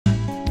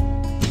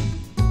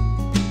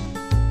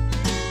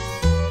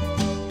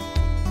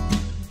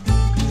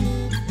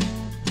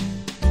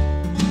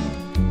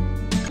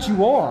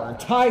you are, a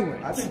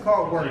tyrant. I've been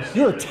called worse.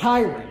 You're a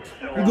tyrant.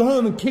 You go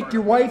home and kick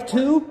your wife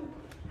too?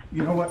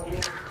 You know what?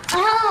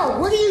 Ow!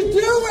 What are you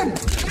doing?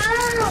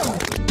 Ow!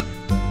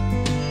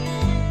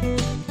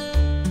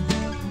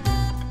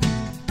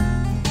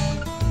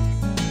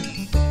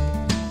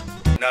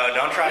 No,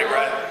 don't try to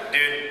grab it.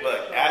 Dude,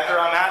 look, after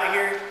I'm out of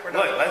here,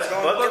 look, let's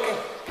go look.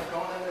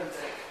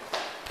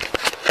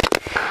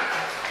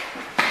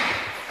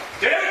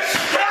 Dude,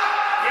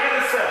 stop! Give me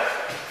the stuff.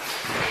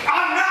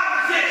 I'm not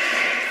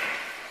resisting!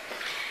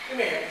 Give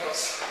me your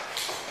close.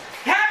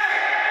 Hey!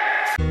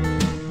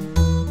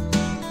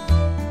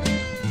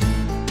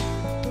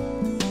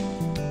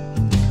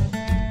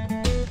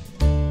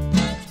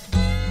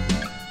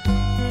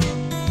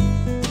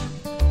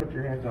 Put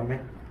your hands on me.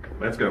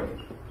 Let's go.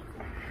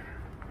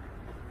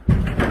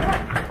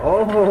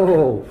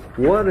 Oh,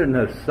 what an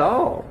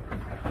assault.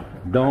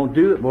 Don't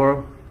do it,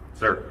 bro.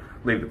 Sir,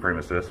 leave the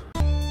premises.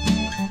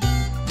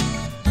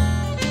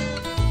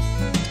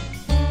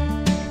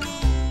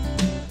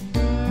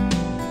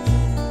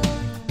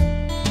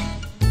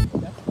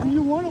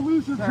 You want to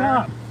lose your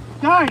job.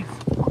 Guys!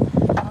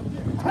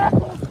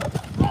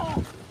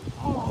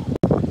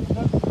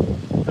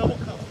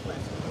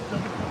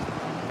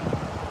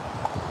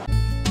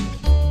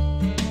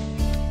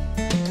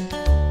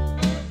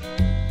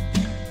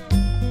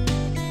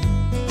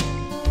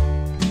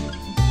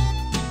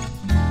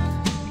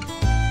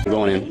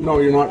 Going in. No,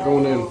 you're not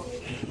going in.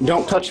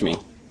 Don't touch me.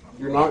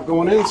 You're not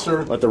going in,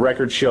 sir. Let the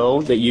record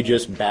show that you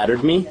just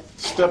battered me.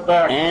 Step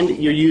back. And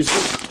you're using...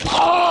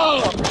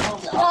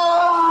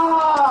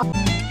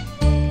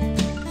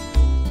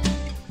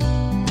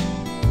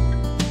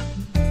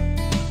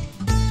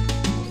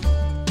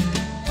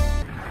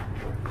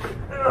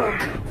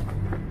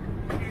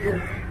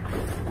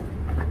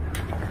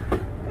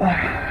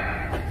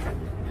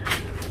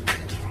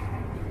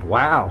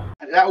 Wow.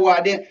 That's why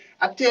I didn't.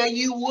 I tell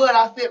you what,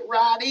 I fit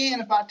right in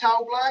if I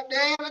talk like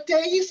that. I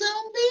tell you some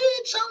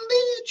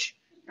bitch,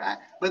 right?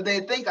 But they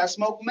think I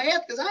smoke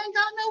meth because I ain't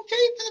got no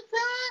teeth to the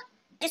front.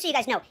 Just so you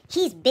guys know,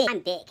 he's big.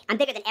 I'm big. I'm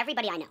bigger than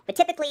everybody I know. But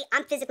typically,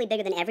 I'm physically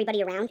bigger than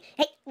everybody around.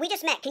 Hey, we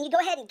just met. Can you go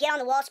ahead and get on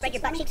the wall, spread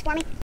your butt cheeks for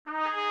me?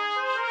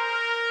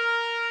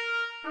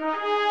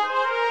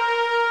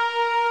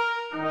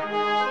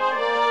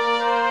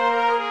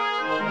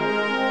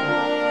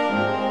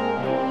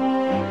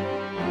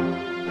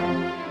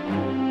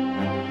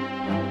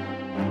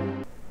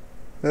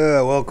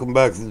 Welcome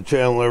back to the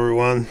channel,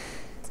 everyone.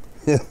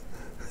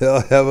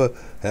 I'll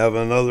have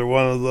another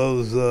one of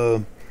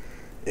those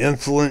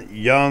insolent,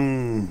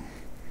 young,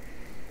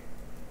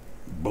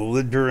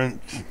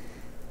 belligerent,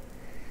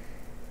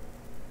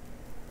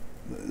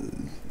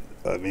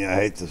 I mean, I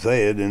hate to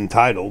say it,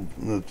 entitled.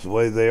 That's the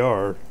way they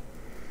are.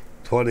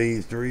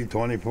 23,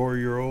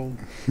 24-year-old.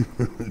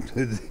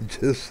 It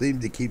just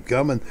seemed to keep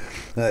coming.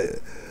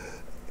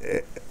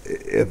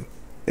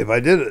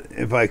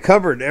 If I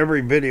covered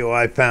every video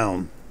I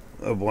found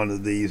of one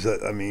of these,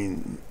 I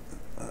mean,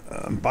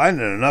 I'm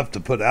finding enough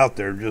to put out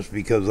there just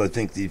because I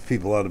think these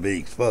people ought to be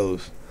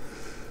exposed.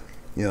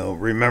 You know,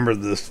 remember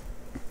this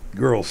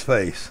girl's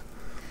face.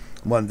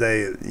 One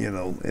day, you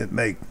know, it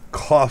may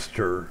cost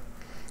her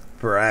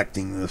for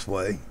acting this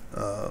way.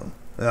 And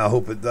I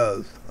hope it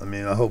does. I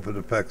mean, I hope it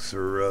affects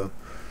her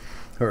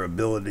her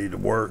ability to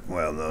work.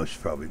 Well, no, she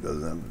probably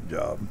doesn't have a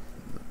job.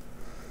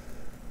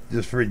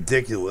 Just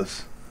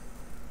ridiculous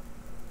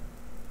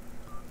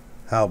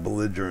how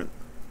belligerent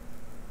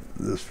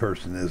this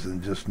person is,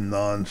 and just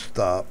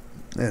non-stop,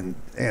 and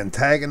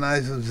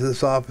antagonizes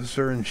this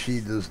officer, and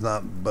she does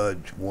not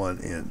budge 1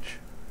 inch.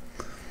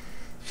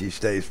 She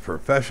stays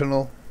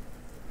professional,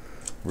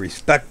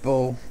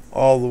 respectful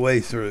all the way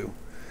through.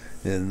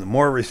 And the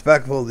more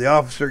respectful the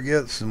officer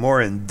gets, the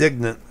more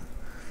indignant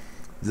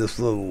this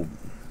little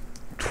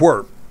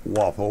twerp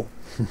waffle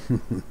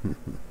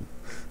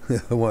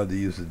I wanted to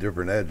use a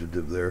different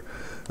adjective there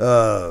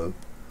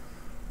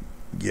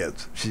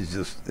gets.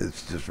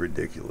 It's just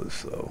ridiculous.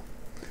 So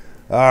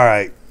all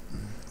right,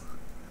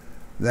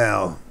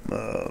 now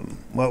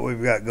what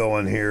we've got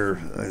going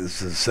here,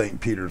 this is St.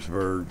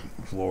 Petersburg,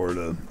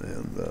 Florida,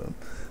 and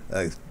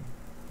I've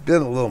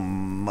been a little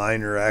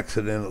minor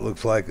accident. It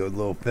looks like a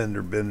little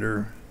fender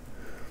bender,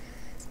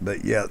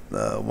 but yet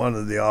one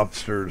of the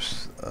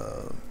officers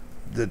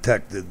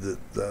detected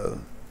that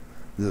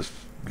this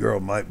girl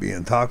might be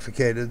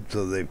intoxicated,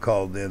 so they've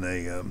called in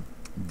a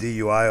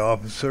DUI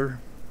officer,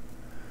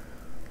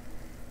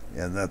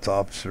 and that's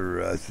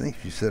officer, I think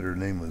she said her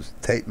name was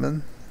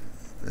Tateman,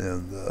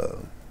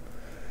 and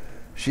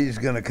she's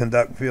going to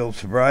conduct field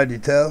sobriety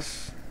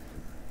tests,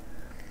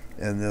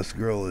 and this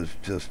girl is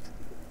just,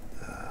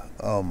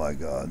 oh my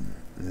God.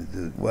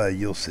 Well,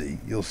 you'll see.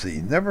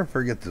 Never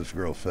forget this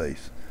girl's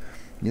face.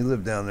 You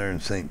live down there in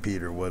St.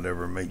 Peter,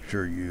 whatever, make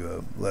sure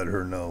you let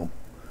her know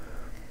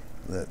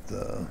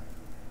that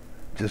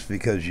just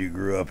because you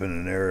grew up in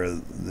an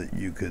era that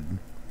you could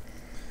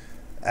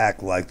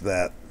act like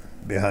that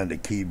behind a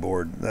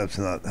keyboard, that's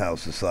not how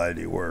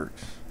society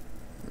works.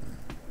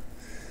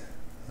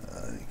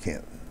 You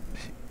can't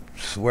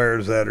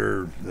swears at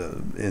her,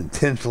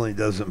 intentionally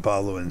doesn't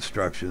follow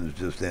instructions,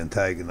 just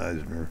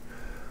antagonizing her.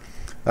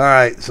 All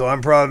right, so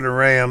I'm proud of the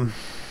Ram.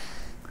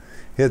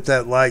 Hit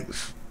that like,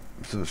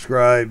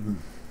 subscribe,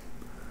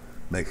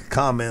 make a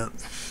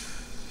comment.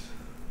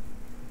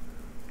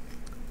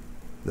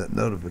 That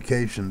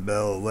notification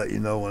bell will let you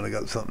know when I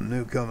got something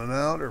new coming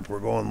out, or if we're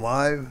going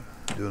live,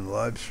 doing a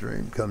live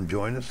stream. Come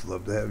join us.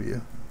 Love to have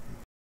you.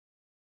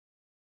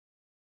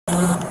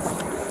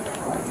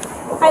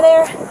 Hi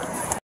there.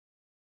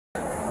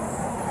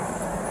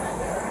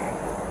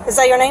 Is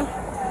that your name?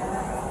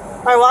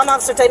 All right, well, I'm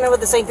Officer Tateman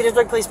with the St.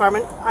 Petersburg Police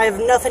Department. I have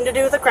nothing to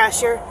do with the crash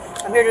here.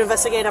 I'm here to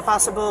investigate a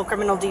possible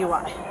criminal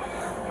DUI.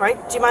 All right,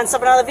 do you mind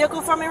stepping out of the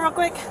vehicle for me real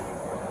quick?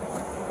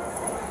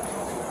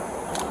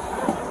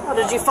 Oh,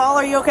 did you fall?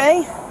 Are you okay?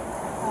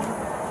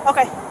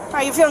 Okay. All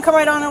right, you feeling? Come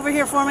right on over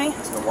here for me.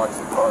 Just gonna watch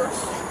the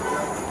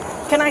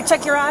cars. Can I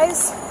check your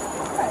eyes?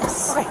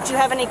 Yes. Okay, do you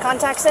have any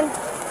contacts in?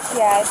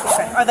 Yeah, I think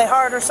Okay. Are they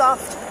hard or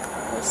soft?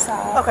 they're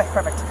soft. Okay,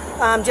 perfect. Do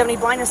you have any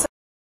blindness?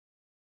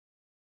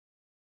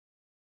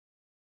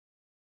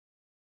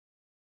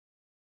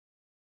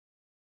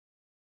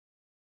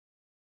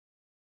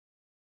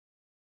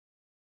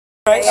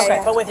 Right? Yeah, okay,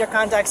 yeah. but with your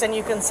contacts in,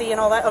 you can see and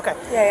all that? Okay.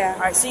 Yeah, yeah.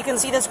 All right, so you can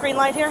see this green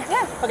light here?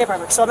 Yeah. Okay,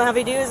 perfect. So what I'm going to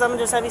have you do is I'm going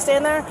to just have you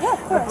stand there. Yeah, of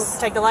course.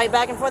 Take the light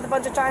back and forth a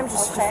bunch of times.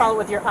 Just Okay. follow it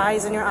with your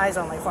eyes and your eyes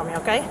only for me,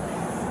 okay?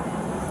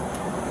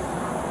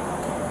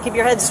 Keep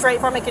your head straight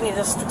for me. Can you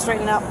just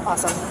straighten it out?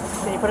 Awesome.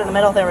 Can you put it in the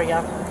middle? There we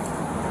go.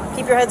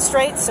 Keep your head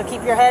straight, so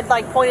keep your head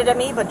like pointed at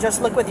me, but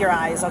just look with your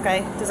eyes,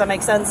 okay? Does that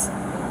make sense?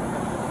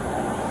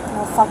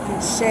 No fucking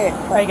shit.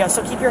 There you go.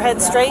 So keep your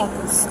head straight.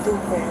 Fucking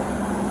stupid.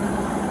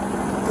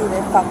 Do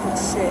that fucking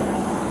shit.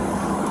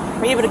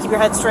 Are you able to keep your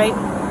head straight?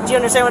 Do you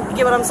understand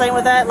get what I'm saying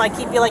with that? Like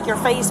keep your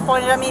face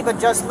pointed at me, but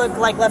just look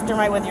like left and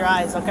right with your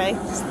eyes, okay?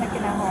 Just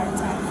making a hard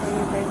time for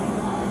you, baby.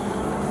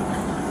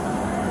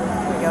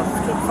 There you go.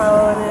 Keep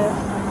following it.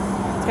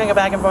 It's gonna go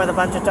back and forth a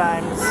bunch of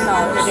times.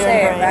 No, You're doing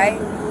shit, great. right?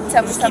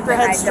 Tell me Just something keep your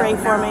head I straight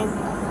don't for know. me.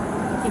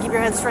 Can you keep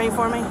your head straight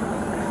for me?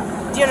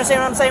 Do you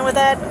understand what I'm saying with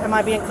that? Am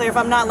I being clear? If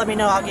I'm not, let me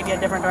know. I'll give you a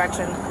different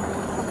direction.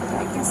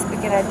 I can speak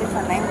in a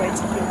different language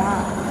if you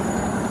want.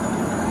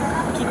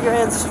 Keep your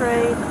head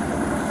straight.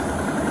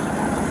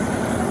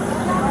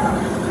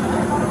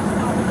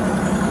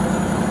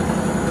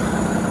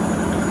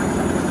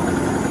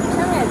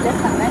 Tell me a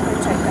different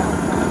language I don't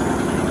know.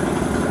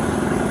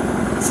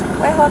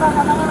 Wait, hold on.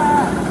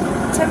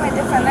 Tell me a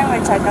different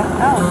language I don't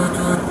know.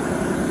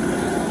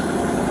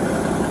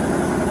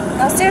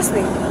 No,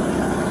 seriously.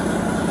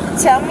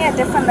 Tell me a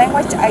different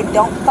language I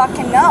don't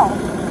fucking know.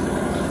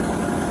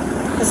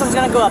 This one's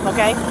gonna go up,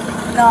 okay?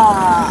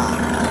 No.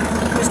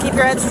 Just keep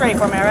your head straight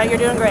for me, alright? You're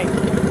doing great.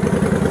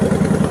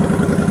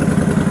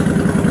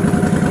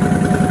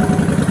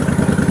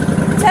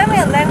 Tell me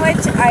a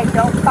language I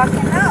don't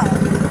fucking know.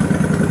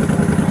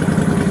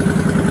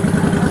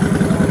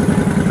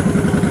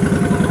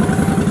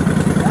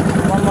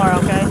 One more,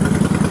 okay?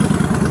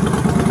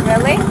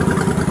 Really?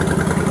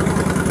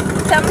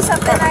 Tell me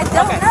something I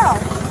don't Okay. know.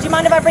 Do you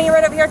mind if I bring you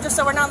right over here just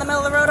so we're not in the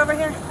middle of the road over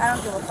here? I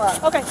don't give a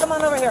fuck. Okay, come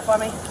on over here for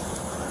me.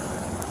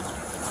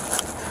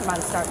 You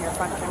mind starting your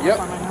front camera Yep.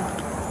 for me now?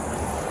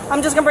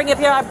 I'm just gonna bring you up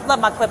here. I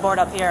left my clipboard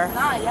up here.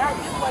 Nah, y'all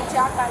do what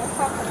y'all gotta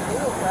fucking do,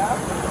 bro.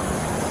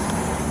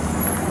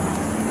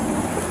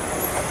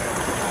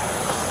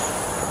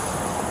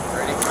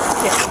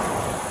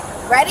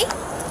 Yeah. Ready?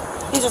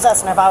 He's just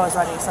asking if I was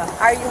ready, so.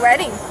 Are you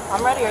ready?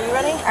 I'm ready. Are you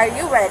ready? Are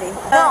you ready?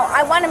 No,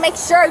 I want to make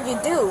sure you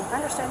do. I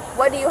understand.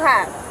 What do you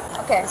have?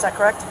 Okay. Is that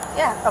correct?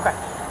 Yeah. Okay.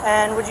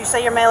 And would you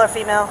say you're male or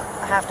female?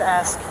 I have to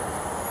ask.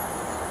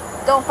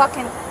 Don't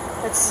fucking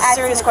It's a ask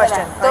serious me for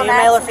question. that. Are Don't you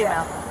male or ask me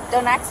female? that.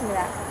 Don't ask me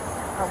that.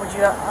 Or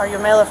are you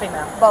male or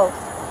female? Both.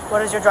 What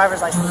does your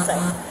driver's license say?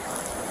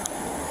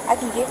 I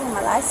can give you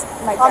my license.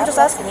 I'm just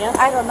asking you.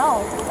 I don't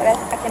know, but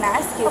I can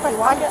ask you if you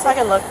want I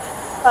can look.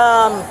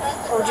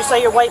 Would you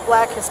say you're white,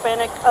 black,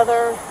 Hispanic,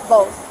 other?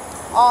 Both.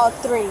 All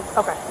three.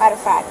 Okay. Matter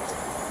of fact.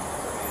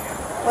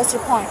 What's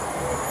your point?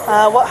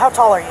 How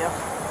tall are you?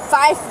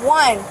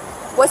 5'1".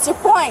 What's your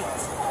point?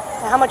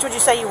 And how much would you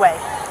say you weigh?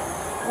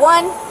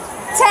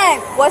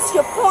 110. What's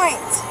your point?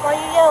 Why are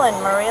you yelling,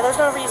 Maria? There's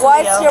no reason to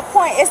What's yell. your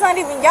point? It's not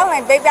even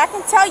yelling, baby. I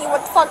can tell you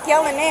what the fuck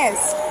yelling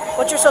is.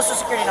 What's your social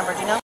security number? Do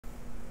you know?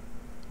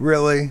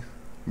 Really?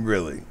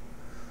 Really?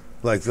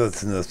 Like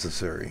that's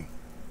necessary.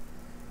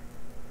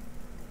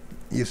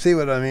 You see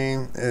what I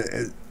mean?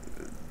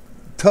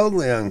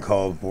 Totally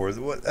uncalled for.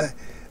 What?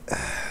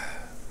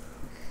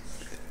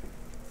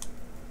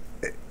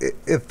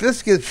 If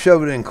this gets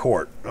showed in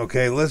court,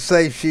 okay, let's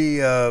say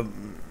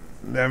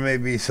there may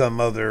be some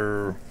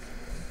other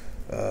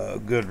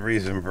good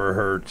reason for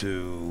her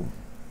to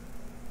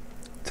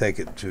take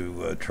it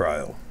to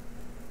trial,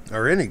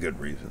 or any good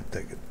reason to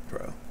take it to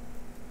trial,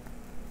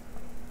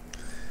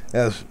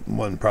 as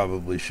one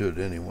probably should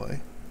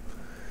anyway.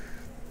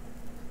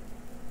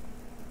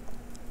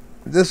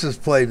 This is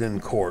played in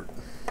court.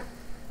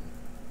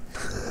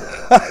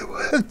 I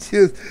would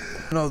just,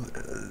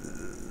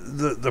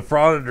 the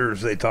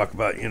frauditors, they talk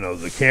about, you know,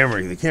 the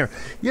camera.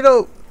 You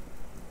know,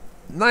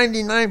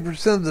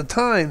 99% of the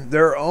time,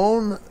 their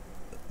own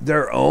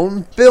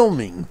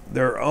filming,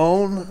 their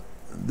own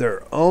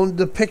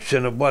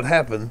depiction of what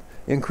happened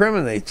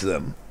incriminates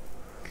them,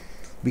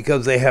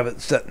 because they have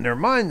it set in their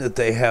mind that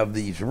they have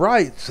these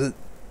rights that,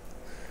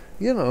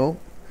 you know,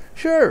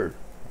 sure,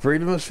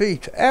 freedom of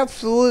speech,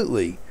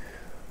 absolutely,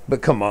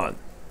 but come on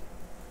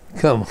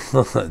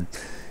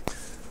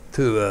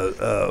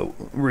to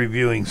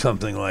reviewing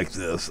something like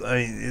this. I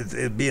mean,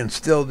 it'd be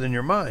instilled in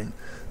your mind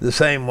the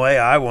same way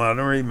I want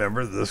to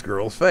remember this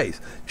girl's face.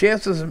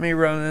 Chances of me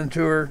running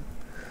into her,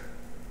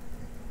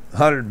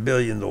 100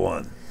 billion to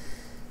 1.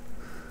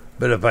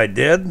 But if I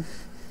did,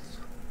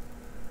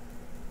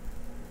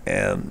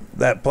 and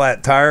that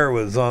flat tire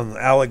was on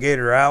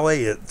Alligator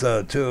Alley at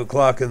 2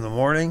 o'clock in the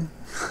morning,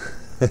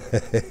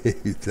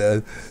 he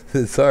said,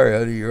 sorry,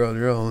 honey, you're on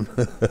your own.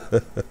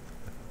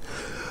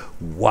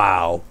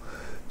 Wow.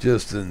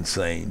 Just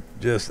insane.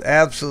 Just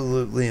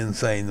absolutely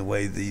insane the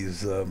way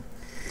these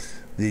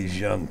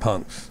young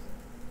punks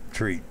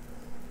treat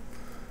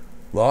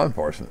law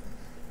enforcement.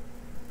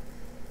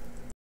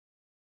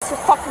 What's your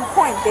fucking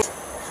point, bitch?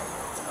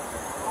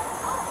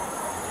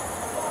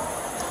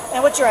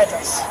 And what's your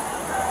address?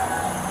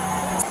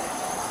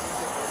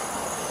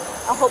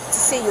 I hope to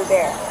see you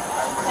there.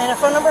 And a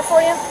phone number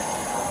for you?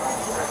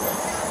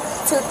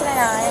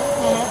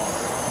 239.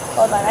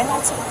 Hold on, I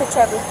need to take a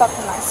picture of your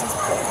fucking license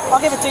plate. I'll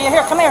give it to you.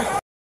 Here, come here.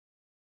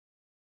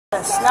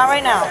 Not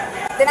right now.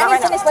 Then I need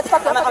to finish what the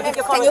fuck you're I'll give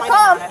you a call. Can you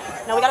come?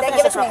 No, we gotta Then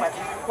finish give it this to real me. quick.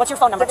 What's your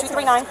phone number?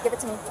 239. Give it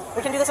to me.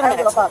 We can do this in a I don't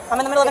minute. give a fuck. I'm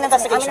in the middle of an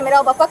investigation. I'm in the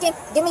middle, but fucking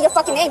give me your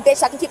fucking name,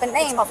 bitch, so I can keep a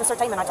name. It's Officer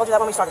Taman. I told you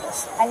that when we started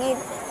this. I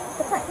need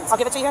the print. I'll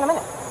give it to you here in a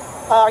minute.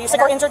 Are you sick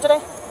or injured today?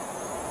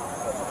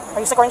 Are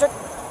you sick or injured? Do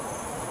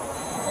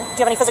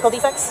you have any physical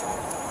defects?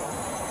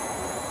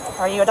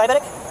 Are you a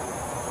diabetic?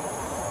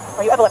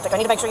 Are you epileptic? I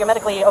need to make sure you're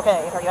medically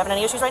okay. Are you having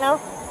any issues right now?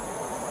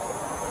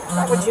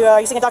 Are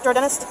you seeing a doctor or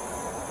dentist?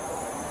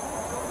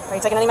 Are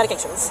you taking any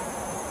medications?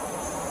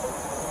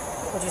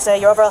 Would you say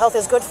your overall health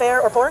is good,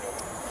 fair, or poor?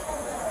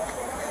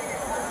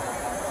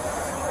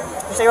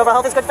 Would you say your overall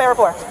health is good, fair, or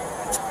poor?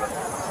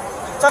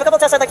 So I have a couple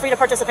tests I'd like for you to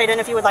participate in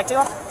if you would like to.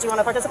 Do you want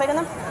to participate in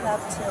them? Love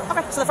to.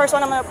 Okay, so the first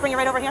one, I'm going to bring you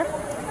right over here.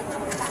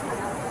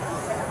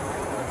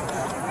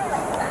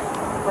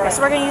 Okay,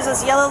 so we're going to use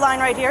this yellow line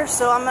right here.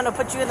 So I'm going to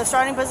put you in the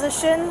starting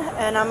position,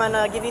 and I'm going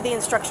to give you the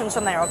instructions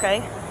from there,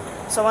 okay?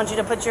 So I want you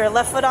to put your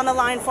left foot on the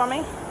line for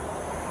me,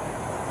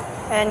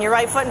 and your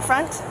right foot in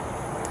front.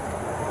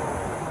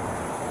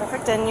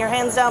 Perfect, and your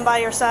hands down by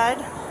your side.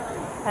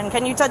 And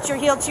can you touch your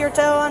heel to your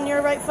toe on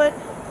your right foot?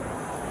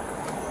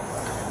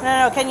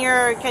 No, can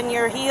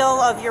your heel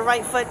of your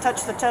right foot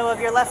touch the toe of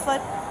your left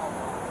foot?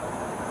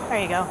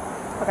 There you go.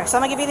 Okay, so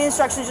I'm going to give you the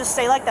instructions. Just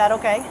stay like that,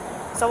 okay?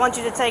 So I want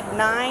you to take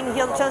 9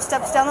 heel-to-toe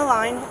steps down the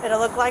line. It'll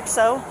look like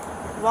so.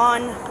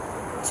 1, 2,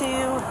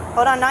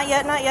 hold on, not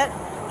yet, not yet.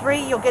 3,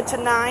 you'll get to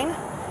 9.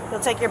 You'll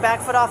take your back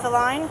foot off the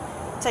line.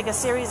 Take a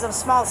series of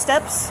small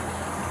steps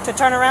to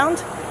turn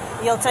around.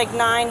 You'll take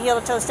 9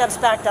 heel-to-toe steps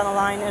back down the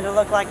line. It'll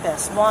look like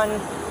this. 1,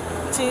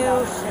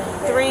 2,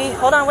 3.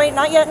 Hold on, wait,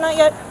 not yet, not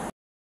yet.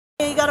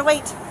 You gotta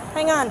wait.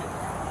 Hang on.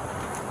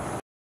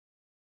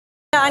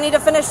 I need to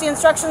finish the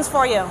instructions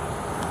for you.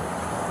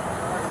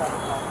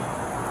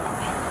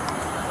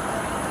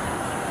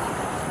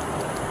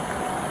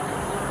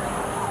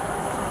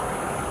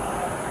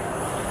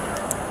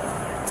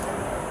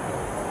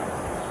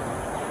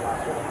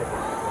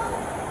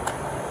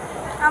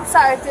 I'm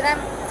sorry, did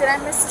I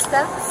miss the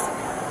steps?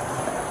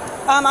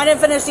 I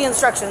didn't finish the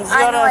instructions.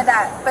 I know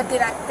that, but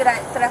did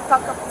I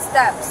fuck up the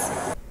steps?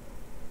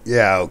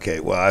 Yeah,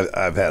 okay. Well,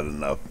 I've had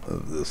enough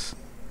of this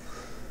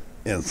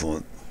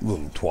insolent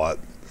little twat.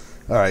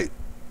 All right.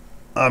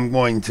 I'm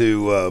going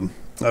to,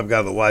 I've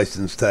got a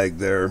license tag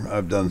there.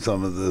 I've done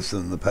some of this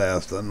in the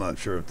past. I'm not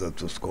sure if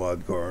that's a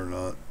squad car or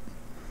not.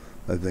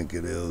 I think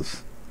it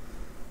is.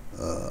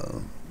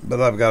 But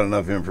I've got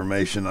enough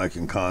information I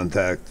can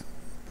contact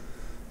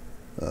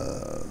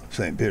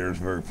St.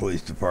 Petersburg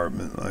Police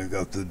Department. I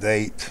got the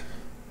date.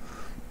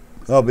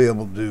 I'll be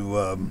able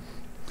to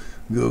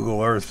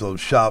Google Earth those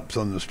shops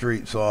on the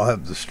street, so I'll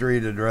have the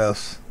street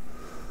address,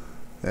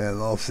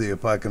 and I'll see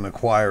if I can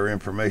acquire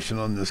information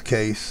on this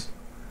case,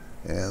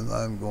 and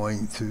I'm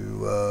going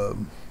to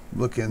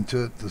look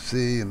into it to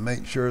see and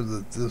make sure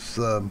that this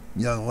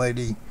young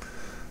lady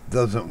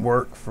doesn't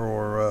work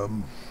for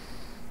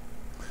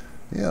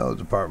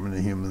Department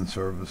of Human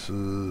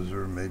Services,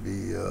 or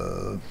maybe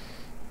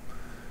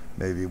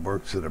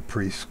works at a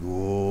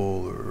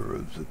preschool or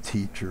as a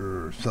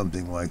teacher or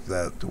something like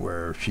that, to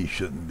where she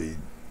shouldn't be.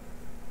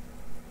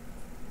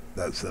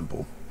 That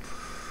simple.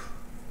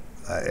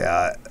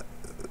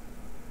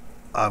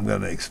 I'm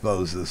going to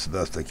expose this the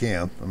best I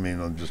can. I mean,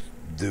 I'll just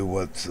do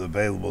what's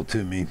available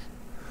to me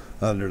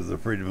under the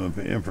Freedom of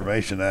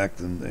Information Act,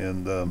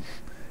 and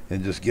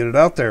just get it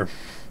out there.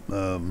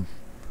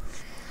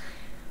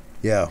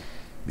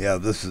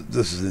 This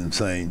is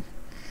insane.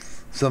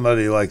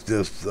 Somebody like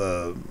this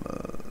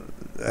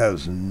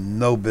has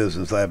no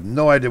business. I have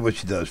no idea what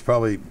she does.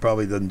 Probably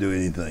doesn't do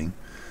anything.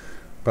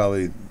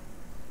 Probably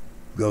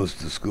goes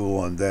to school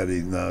on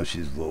daddy. No,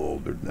 she's a little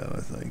older now,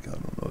 I think. I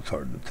don't know. It's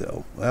hard to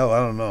tell. Well, I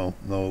don't know.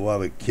 Know a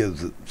lot of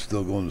kids that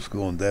still going to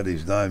school on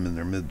daddy's dime in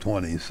their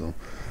mid-20s. So,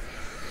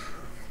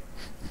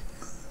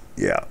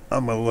 yeah,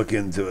 I'm going to look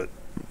into it.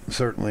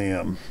 Certainly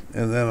am.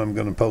 And then I'm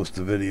going to post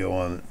a video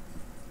on it.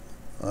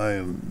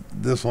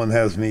 This one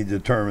has me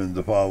determined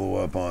to follow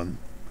up on.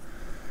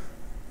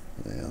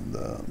 And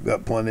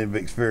got plenty of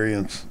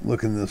experience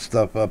looking this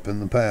stuff up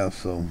in the past,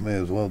 so may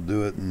as well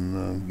do it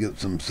and get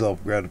some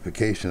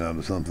self-gratification out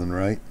of something,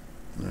 right?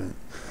 All right.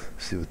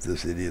 See what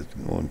this idiot's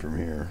going from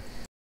here.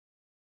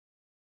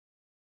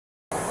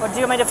 Well, do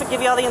you want me to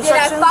give you all the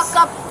instructions? Did I fuck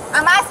up?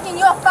 I'm asking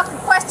you a fucking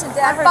question. Did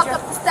I fuck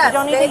up the steps? You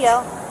don't need bitch? to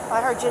yell.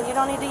 I heard you. You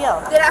don't need to yell.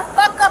 Did I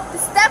fuck up the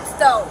steps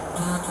though?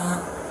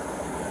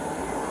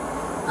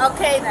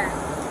 Okay then.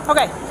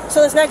 Okay,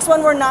 so this next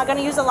one we're not going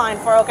to use a line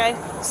for, okay?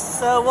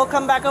 So we'll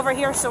come back over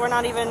here so we're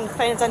not even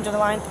paying attention to the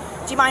line.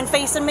 Do you mind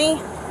facing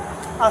me?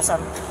 Awesome.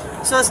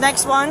 So this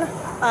next one,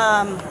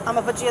 I'm going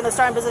to put you in the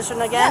starting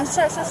position again.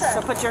 Yeah, sure.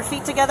 So put your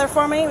feet together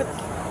for me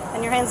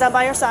and your hands down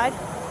by your side.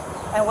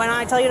 And when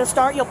I tell you to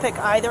start, you'll pick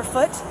either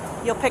foot.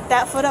 You'll pick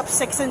that foot up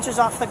 6 inches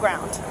off the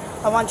ground.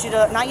 I want you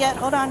to, not yet,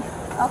 hold on.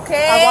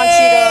 Okay, I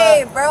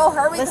want you to, bro,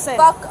 hurry listen, the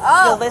fuck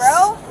up,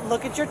 bro.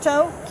 Look at your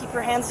toe, keep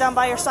your hands down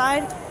by your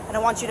side, and I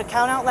want you to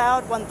count out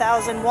loud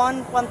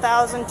 1001,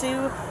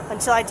 1002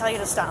 until I tell you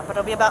to stop.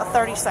 It'll be about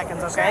 30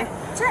 seconds, okay?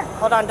 Sure.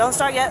 Hold on, don't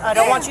start yet. I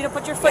don't want you to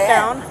put your foot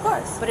down. Of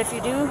course. But if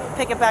you do,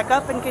 pick it back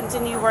up and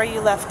continue where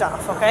you left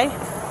off, okay? Do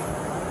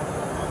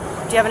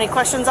you have any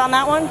questions on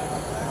that one?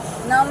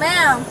 No,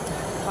 ma'am.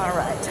 All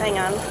right, hang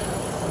on.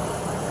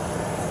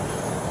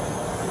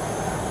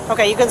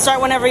 Okay, you can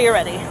start whenever you're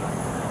ready.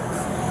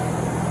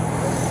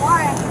 1. Go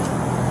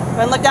ahead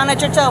and look down at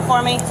your toe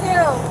for me. 2.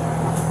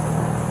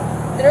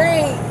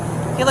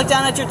 3. You look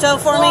down at your toe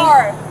for 4. me?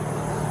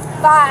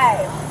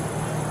 5.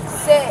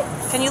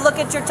 6. Can you look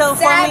at your toe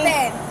for me?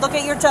 7. Look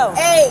at your toe.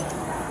 8.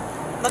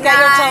 Look 9. at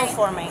your toe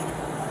for me.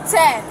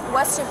 10.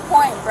 What's your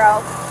point,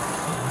 bro?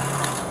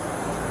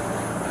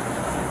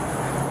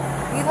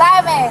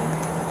 11.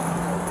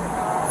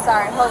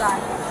 Sorry, hold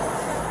on.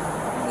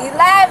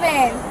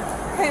 11.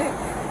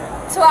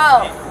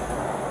 12.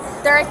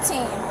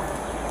 13.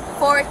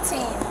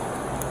 14.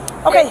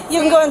 Okay, you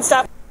can go ahead and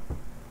stop.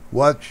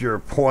 What's your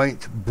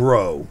point,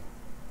 bro?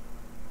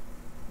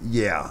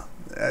 Yeah,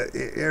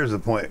 here's the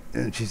point.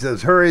 And she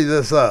says, hurry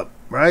this up,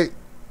 right?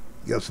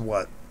 Guess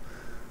what?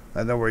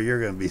 I know where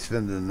you're going to be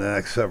spending the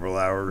next several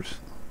hours,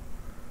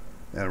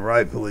 and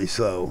rightfully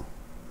so.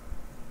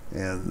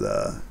 And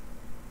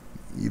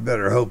you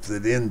better hope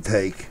that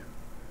intake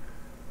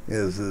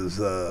is as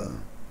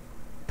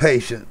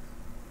patient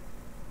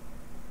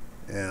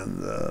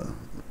and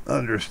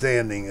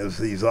understanding as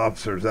these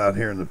officers out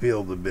here in the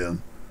field have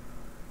been,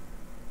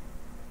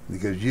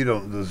 because you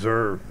don't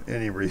deserve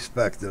any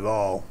respect at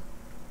all,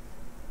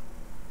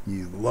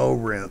 you low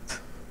rent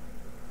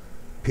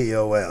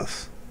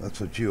POS.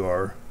 That's what you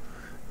are.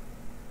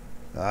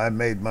 I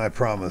made my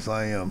promise.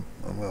 I'm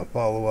going to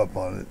follow up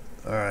on it.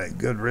 All right,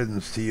 good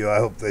riddance to you. I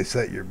hope they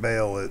set your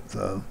bail at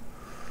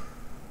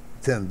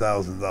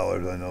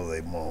 $10,000. I know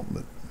they won't,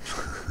 but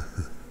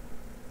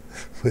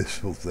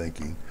wishful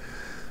thinking.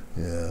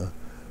 Yeah.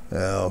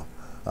 Well,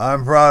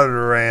 I'm proud of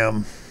the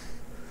Ram.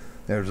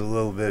 There's a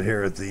little bit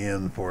here at the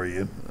end for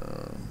you.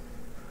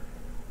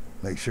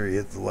 Make sure you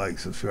hit the like,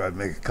 subscribe,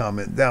 make a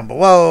comment down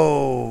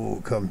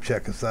below. Come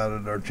check us out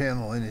at our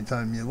channel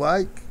anytime you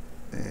like.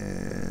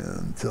 And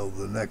until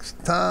the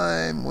next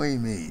time we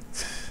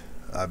meet,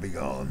 I'll be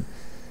gone.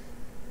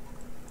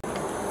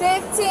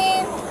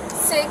 15,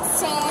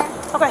 16.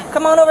 Okay,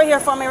 come on over here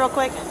for me real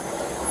quick.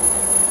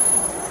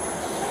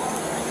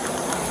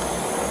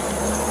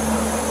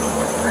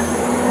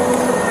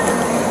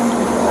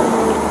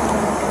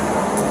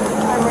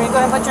 Go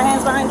ahead and put your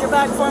hands behind your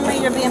back for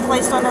me. You're being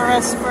placed on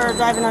arrest for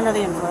driving under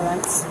the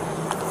influence.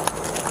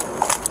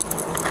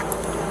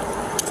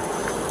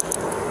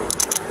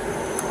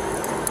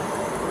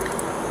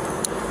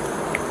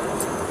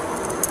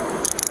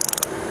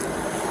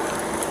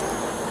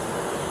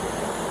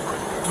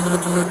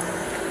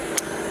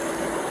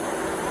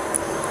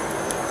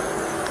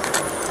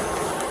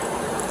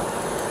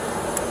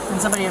 Can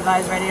somebody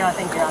advise radio? I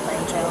think you're on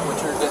main channel.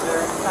 What's your bid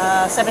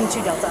there?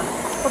 72 Delta.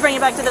 We'll bring you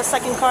back to the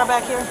second car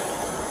back here.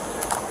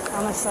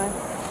 On this side.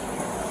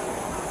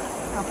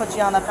 I'll put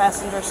you on the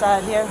passenger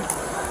side here.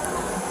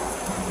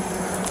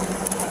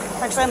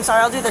 Actually, I'm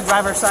sorry, I'll do the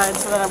driver's side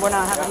so that we're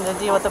not having to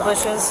deal with the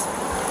bushes.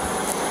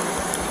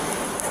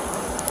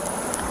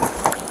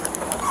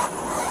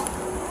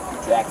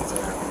 Jackets on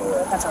your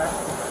floor. That's alright.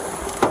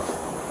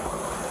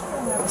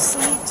 Have a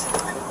seat.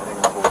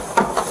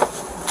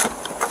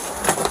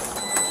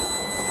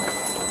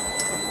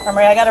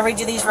 Remember, I gotta read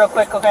you these real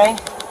quick, okay?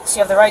 So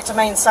you have the right to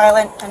remain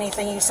silent.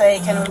 Anything you say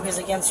can be used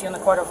against you in the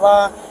court of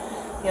law.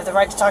 You have the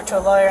right to talk to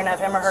a lawyer and have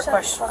him or her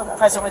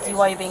present with you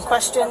while you're being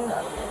questioned.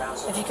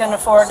 If you can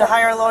afford to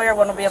hire a lawyer,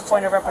 one will be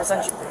appointed to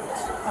represent you.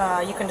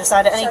 You can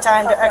decide at any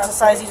time to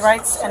exercise these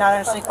rights and not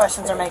answer any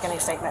questions or make any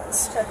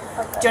statements.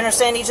 Do you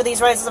understand each of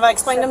these rights as if I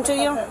explained them to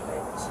you?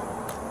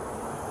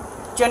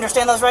 Do you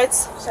understand those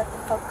rights? Shut the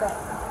fuck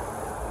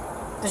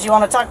up. Did you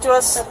want to talk to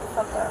us? Shut the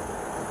fuck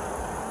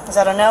up. Is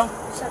that a no?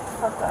 Shut the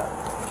fuck up.